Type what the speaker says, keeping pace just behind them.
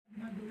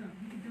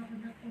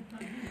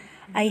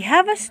I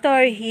have a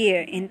story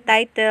here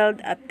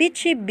entitled A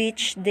Peachy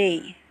Beach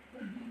Day.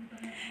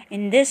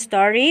 In this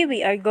story,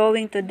 we are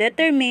going to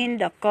determine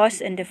the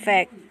cause and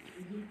effect.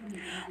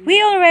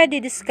 We already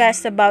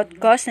discussed about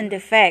cause and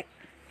effect.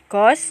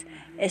 Cause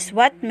is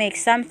what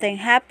makes something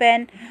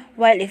happen,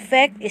 while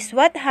effect is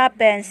what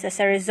happens as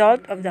a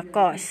result of the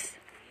cause.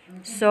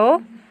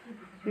 So,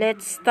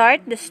 let's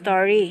start the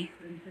story.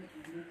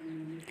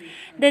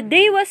 The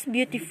day was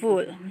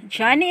beautiful.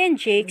 Johnny and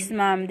Jake's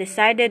mom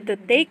decided to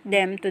take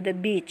them to the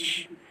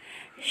beach.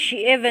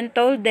 She even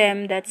told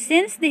them that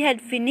since they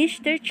had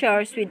finished their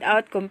chores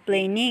without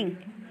complaining,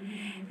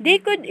 they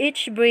could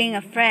each bring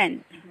a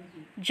friend.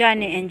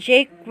 Johnny and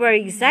Jake were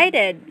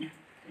excited.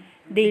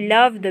 They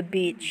loved the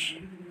beach.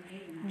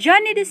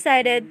 Johnny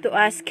decided to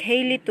ask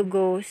Haley to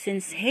go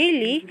since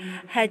Haley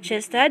had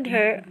just had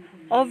her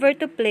over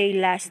to play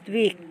last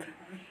week.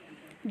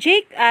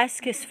 Jake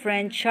asked his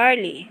friend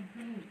Charlie.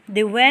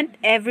 They went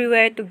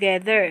everywhere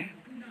together.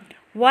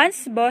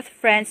 Once both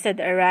friends had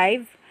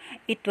arrived,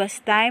 it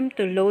was time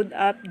to load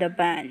up the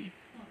van.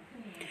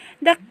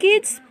 The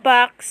kids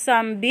packed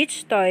some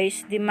beach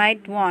toys they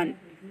might want: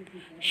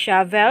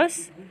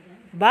 shovels,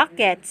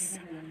 buckets,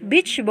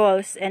 beach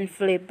balls, and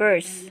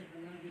flippers.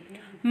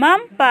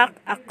 Mom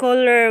packed a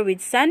cooler with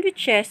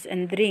sandwiches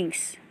and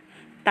drinks,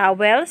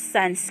 towels,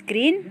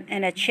 sunscreen,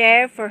 and a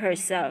chair for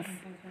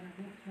herself.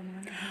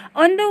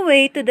 On the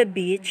way to the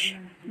beach,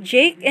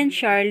 Jake and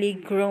Charlie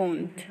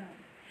groaned.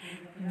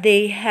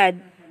 They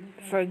had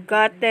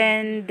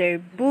forgotten their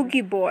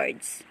boogie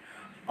boards.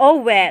 Oh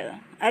well,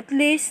 at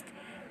least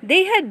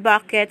they had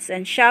buckets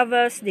and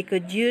shovels they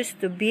could use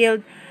to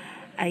build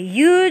a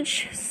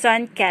huge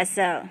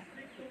sandcastle.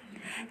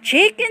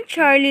 Jake and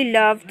Charlie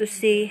loved to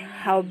see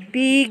how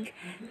big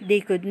they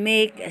could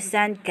make a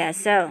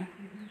sandcastle.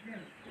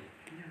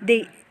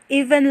 They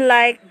even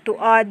liked to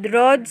add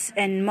rods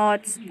and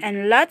moats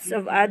and lots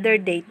of other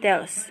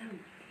details.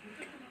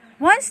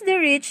 Once they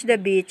reached the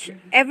beach,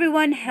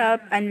 everyone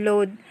helped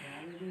unload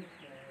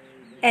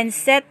and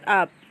set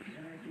up.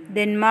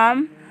 Then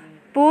Mom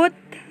put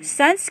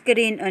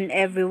sunscreen on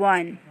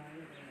everyone.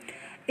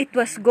 It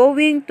was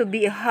going to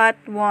be a hot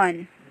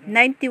one,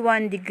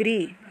 91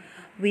 degrees,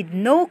 with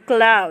no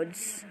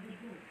clouds.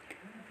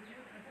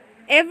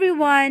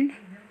 Everyone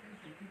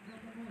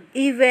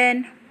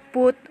even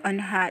put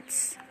on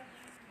hats.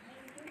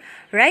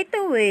 Right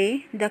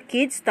away, the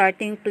kids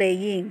started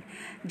playing.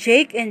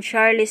 Jake and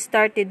Charlie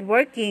started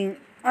working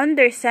on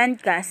their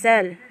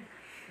sandcastle,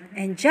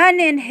 and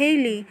Johnny and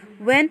Haley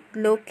went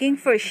looking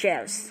for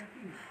shells.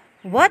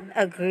 What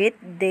a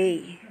great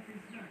day!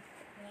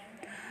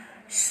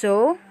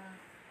 So,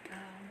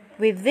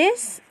 with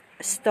this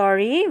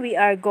story, we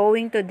are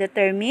going to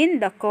determine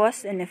the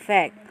cause and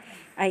effect.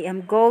 I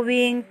am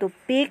going to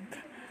pick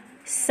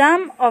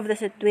some of the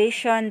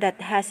situation that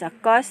has a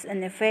cause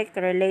and effect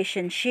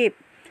relationship.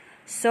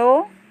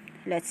 So,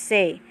 let's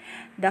say,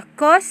 the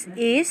cause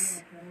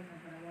is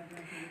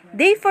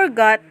they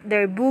forgot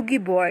their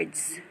boogie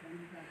boards.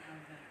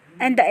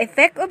 And the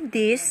effect of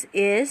this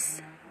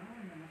is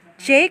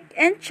Jake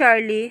and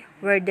Charlie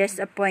were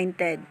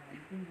disappointed.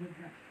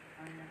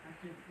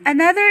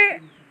 Another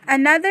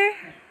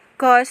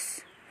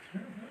cause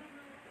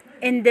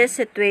in this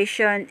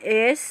situation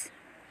is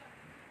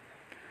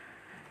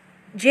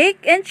Jake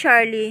and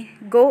Charlie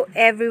go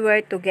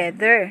everywhere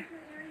together.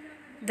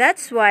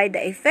 That's why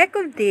the effect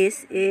of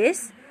this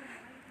is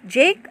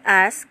Jake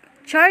asked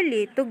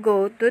Charlie to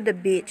go to the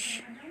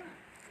beach.